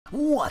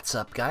What's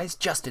up guys,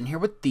 Justin here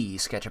with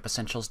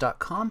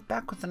TheSketchUpEssentials.com,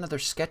 back with another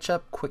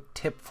SketchUp quick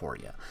tip for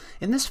you.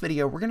 In this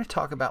video we're going to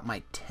talk about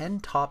my 10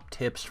 top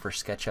tips for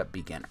SketchUp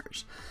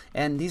beginners.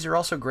 And these are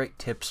also great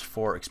tips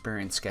for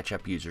experienced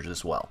SketchUp users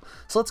as well.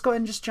 So let's go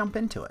ahead and just jump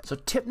into it. So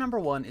tip number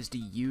one is to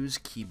use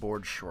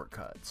keyboard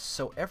shortcuts.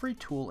 So every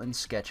tool in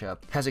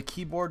SketchUp has a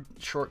keyboard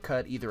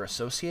shortcut either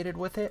associated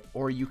with it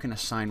or you can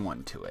assign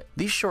one to it.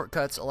 These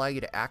shortcuts allow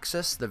you to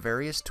access the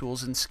various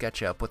tools in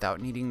SketchUp without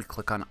needing to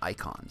click on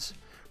icons.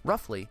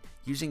 Roughly,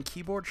 using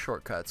keyboard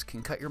shortcuts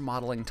can cut your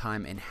modeling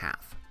time in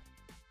half.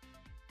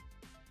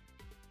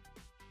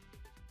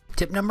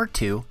 Tip number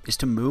two is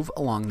to move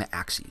along the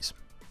axes.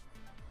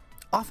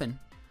 Often,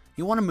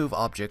 you want to move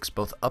objects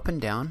both up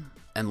and down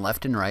and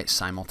left and right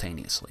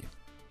simultaneously.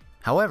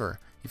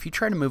 However, if you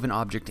try to move an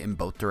object in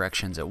both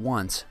directions at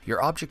once,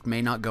 your object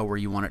may not go where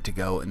you want it to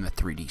go in the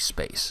 3D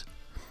space.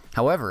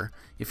 However,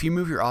 if you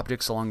move your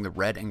objects along the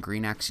red and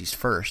green axes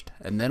first,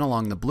 and then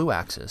along the blue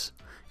axis,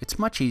 it's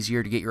much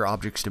easier to get your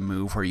objects to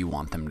move where you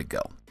want them to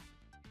go.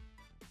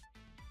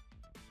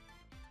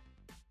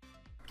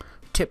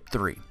 Tip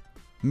 3.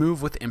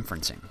 Move with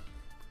inferencing.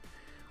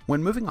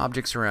 When moving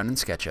objects around in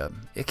SketchUp,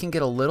 it can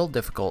get a little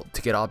difficult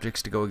to get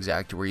objects to go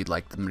exactly where you'd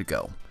like them to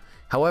go.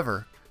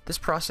 However, this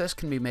process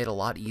can be made a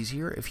lot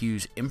easier if you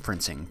use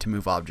inferencing to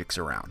move objects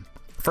around.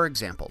 For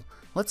example,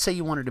 let's say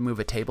you wanted to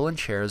move a table and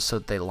chairs so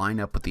that they line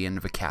up with the end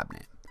of a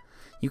cabinet.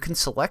 You can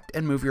select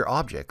and move your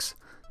objects,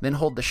 then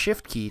hold the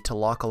Shift key to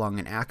lock along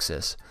an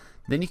axis.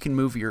 Then you can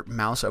move your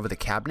mouse over the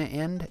cabinet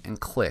end and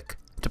click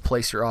to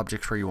place your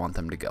objects where you want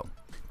them to go.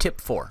 Tip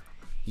 4.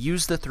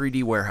 Use the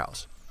 3D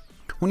warehouse.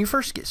 When you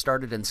first get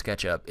started in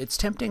SketchUp, it's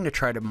tempting to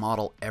try to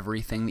model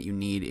everything that you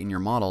need in your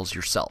models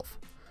yourself.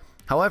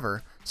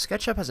 However,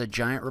 SketchUp has a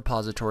giant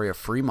repository of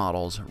free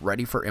models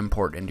ready for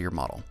import into your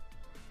model.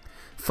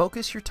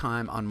 Focus your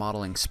time on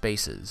modeling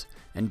spaces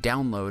and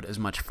download as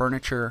much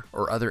furniture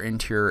or other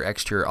interior or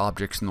exterior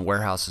objects in the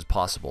warehouse as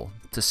possible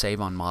to save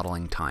on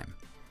modeling time.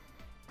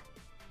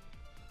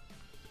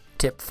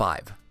 Tip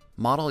 5.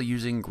 Model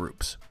using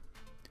groups.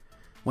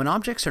 When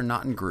objects are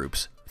not in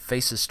groups,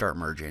 faces start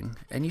merging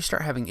and you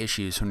start having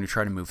issues when you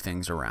try to move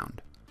things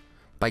around.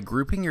 By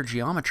grouping your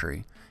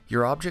geometry,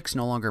 your objects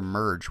no longer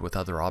merge with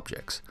other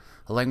objects,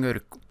 allowing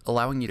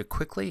you to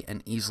quickly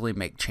and easily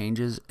make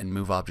changes and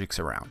move objects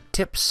around.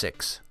 Tip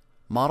 6.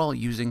 Model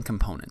using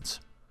components.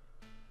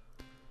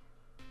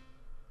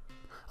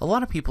 A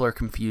lot of people are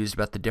confused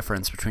about the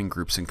difference between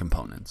groups and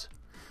components.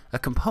 A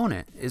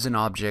component is an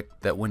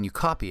object that when you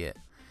copy it,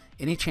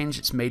 any change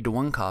that's made to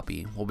one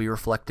copy will be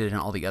reflected in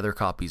all the other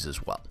copies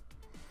as well.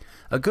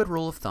 A good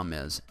rule of thumb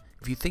is,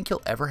 if you think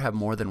you'll ever have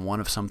more than one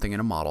of something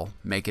in a model,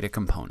 make it a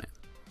component.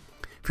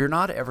 If you're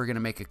not ever going to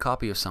make a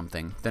copy of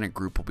something, then a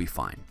group will be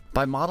fine.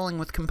 By modeling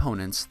with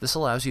components, this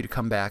allows you to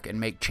come back and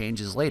make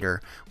changes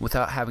later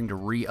without having to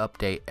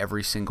re-update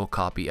every single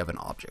copy of an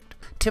object.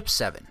 Tip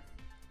 7.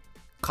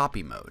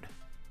 Copy mode.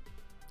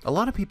 A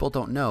lot of people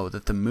don't know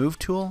that the Move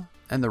tool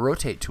and the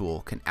Rotate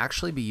tool can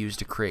actually be used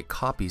to create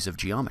copies of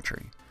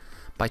geometry.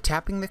 By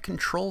tapping the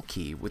Control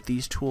key with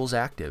these tools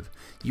active,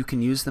 you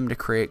can use them to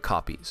create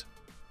copies.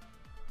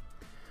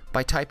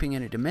 By typing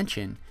in a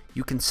dimension,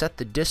 you can set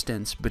the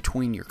distance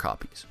between your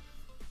copies.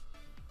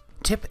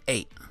 Tip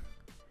 8.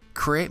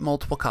 Create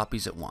multiple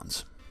copies at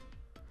once.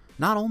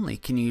 Not only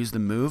can you use the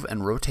Move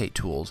and Rotate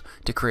tools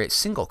to create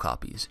single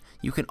copies,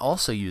 you can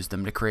also use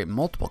them to create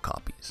multiple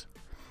copies.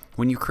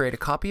 When you create a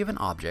copy of an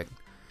object,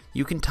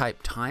 you can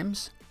type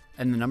times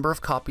and the number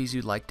of copies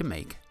you'd like to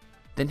make,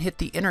 then hit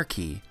the Enter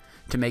key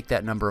to make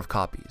that number of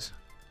copies.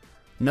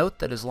 Note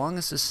that as long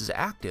as this is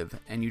active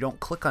and you don't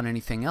click on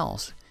anything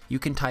else, you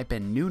can type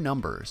in new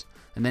numbers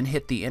and then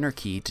hit the Enter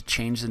key to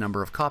change the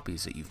number of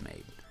copies that you've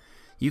made.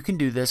 You can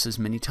do this as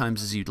many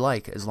times as you'd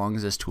like as long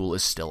as this tool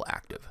is still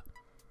active.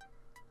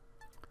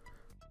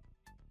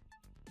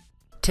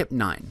 Tip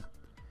 9.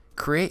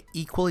 Create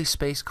equally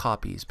spaced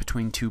copies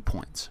between 2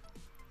 points.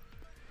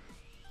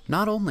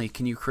 Not only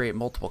can you create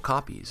multiple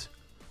copies,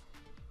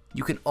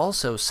 you can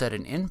also set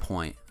an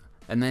endpoint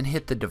and then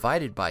hit the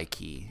divided by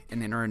key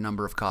and enter a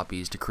number of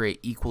copies to create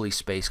equally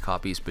spaced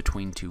copies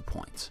between 2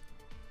 points.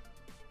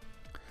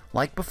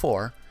 Like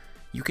before,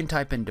 you can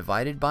type in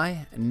divided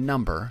by and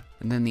number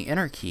and then the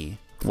Enter key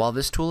while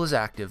this tool is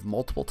active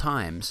multiple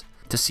times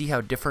to see how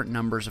different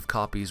numbers of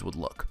copies would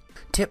look.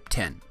 Tip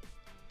 10.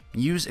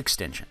 Use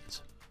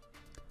extensions.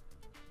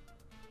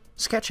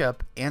 SketchUp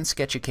and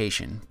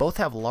Sketchucation both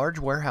have large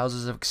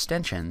warehouses of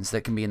extensions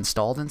that can be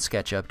installed in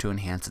SketchUp to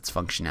enhance its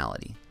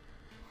functionality.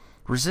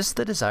 Resist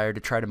the desire to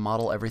try to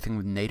model everything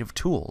with native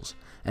tools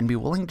and be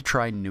willing to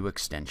try new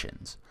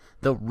extensions.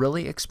 They'll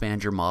really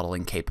expand your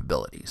modeling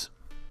capabilities.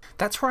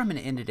 That's where I'm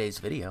going to end today's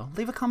video.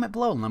 Leave a comment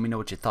below and let me know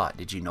what you thought.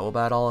 Did you know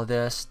about all of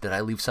this? Did I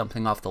leave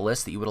something off the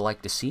list that you would have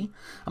liked to see?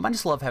 I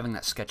just love having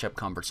that SketchUp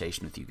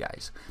conversation with you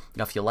guys.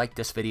 Now, if you liked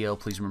this video,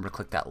 please remember to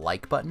click that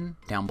like button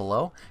down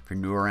below. If you're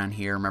new around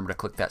here, remember to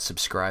click that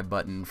subscribe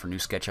button for new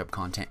SketchUp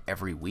content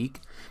every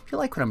week. If you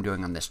like what I'm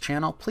doing on this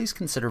channel, please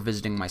consider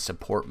visiting my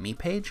Support Me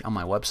page on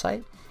my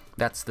website.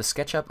 That's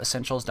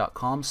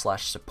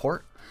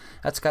TheSketchUpEssentials.com/support.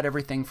 That's got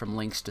everything from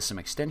links to some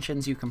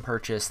extensions you can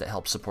purchase that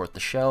help support the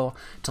show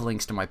to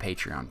links to my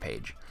Patreon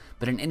page.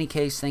 But in any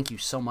case, thank you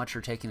so much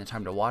for taking the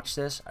time to watch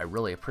this. I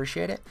really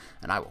appreciate it,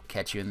 and I will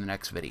catch you in the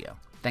next video.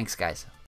 Thanks, guys.